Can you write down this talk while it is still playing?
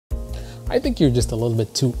I think you're just a little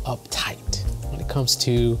bit too uptight when it comes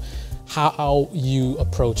to how you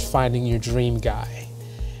approach finding your dream guy.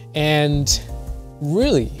 And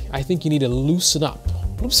really, I think you need to loosen up,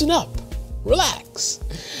 relax.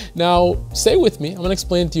 Now, stay with me. I'm gonna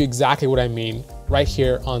explain to you exactly what I mean right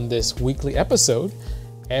here on this weekly episode.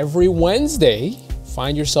 Every Wednesday,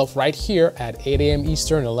 find yourself right here at 8 a.m.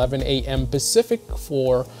 Eastern, 11 a.m. Pacific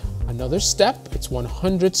for another step. It's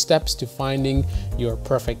 100 steps to finding your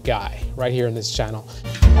perfect guy right here in this channel.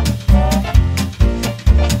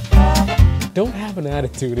 Don't have an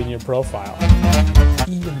attitude in your profile.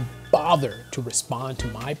 Even bother to respond to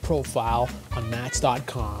my profile on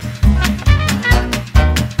Match.com.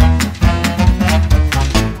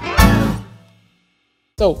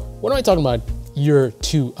 So, what am I talking about? You're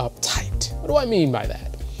too uptight. What do I mean by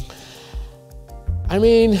that? I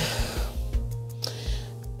mean,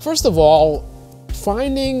 first of all,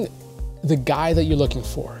 finding the guy that you're looking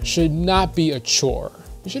for should not be a chore.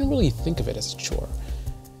 You shouldn't really think of it as a chore.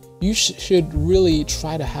 You should really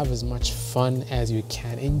try to have as much fun as you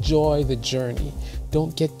can. Enjoy the journey.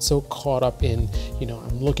 Don't get so caught up in,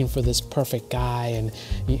 I'm looking for this perfect guy and,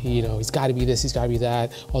 he's got to be this, he's got to be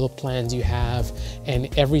that, all the plans you have.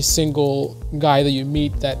 And every single guy that you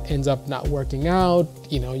meet that ends up not working out,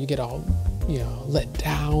 you get all, let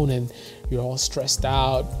down and you're all stressed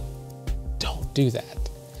out. Don't do that.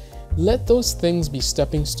 Let those things be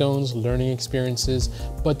stepping stones, learning experiences,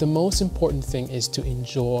 but the most important thing is to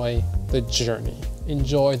enjoy the journey.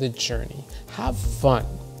 Enjoy the journey. Have fun.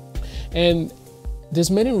 And there's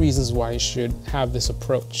many reasons why you should have this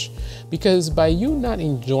approach, because by you not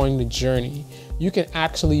enjoying the journey, you can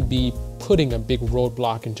actually be putting a big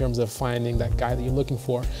roadblock in terms of finding that guy that you're looking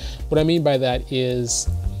for. What I mean by that is,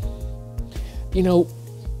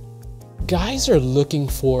 guys are looking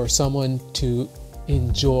for someone to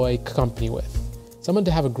enjoy company with, someone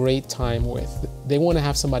to have a great time with. They want to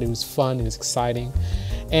have somebody who's fun and is exciting.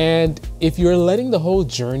 And if you're letting the whole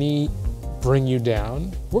journey bring you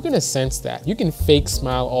down, we're going to sense that. You can fake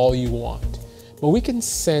smile all you want, but we can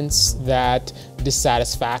sense that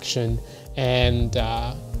dissatisfaction and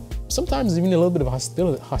sometimes even a little bit of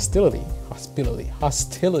hostility.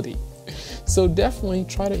 So definitely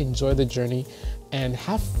try to enjoy the journey and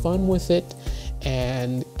have fun with it,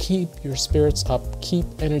 and keep your spirits up, keep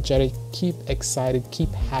energetic, keep excited,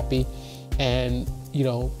 keep happy, and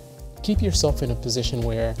keep yourself in a position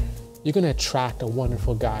where you're going to attract a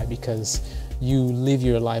wonderful guy because you live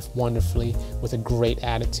your life wonderfully with a great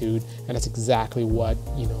attitude, and that's exactly what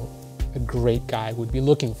a great guy would be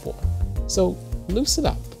looking for. So loosen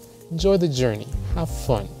up, enjoy the journey, have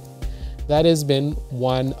fun. That has been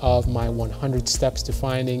one of my 100 steps to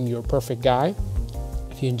finding your perfect guy.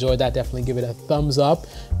 If you enjoyed that, definitely give it a thumbs up.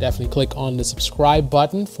 Definitely click on the subscribe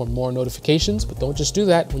button for more notifications, but don't just do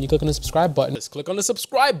that. When you click on the subscribe button, just click on the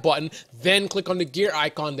subscribe button, then click on the gear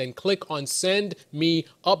icon, then click on send me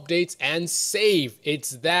updates and save.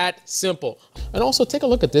 It's that simple. And also take a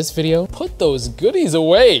look at this video. Put those goodies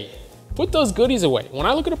away. Put those goodies away. When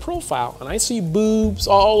I look at a profile and I see boobs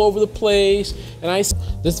all over the place, and I see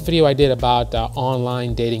this video I did about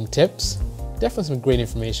online dating tips, definitely some great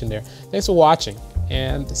information there. Thanks for watching,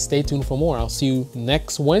 and stay tuned for more. I'll see you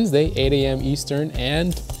next Wednesday, 8 a.m. Eastern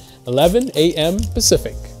and 11 a.m.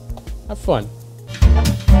 Pacific. Have fun.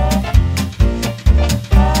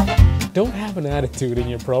 Don't have an attitude in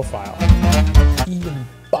your profile. Even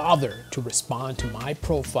bother to respond to my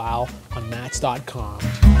profile on Match.com.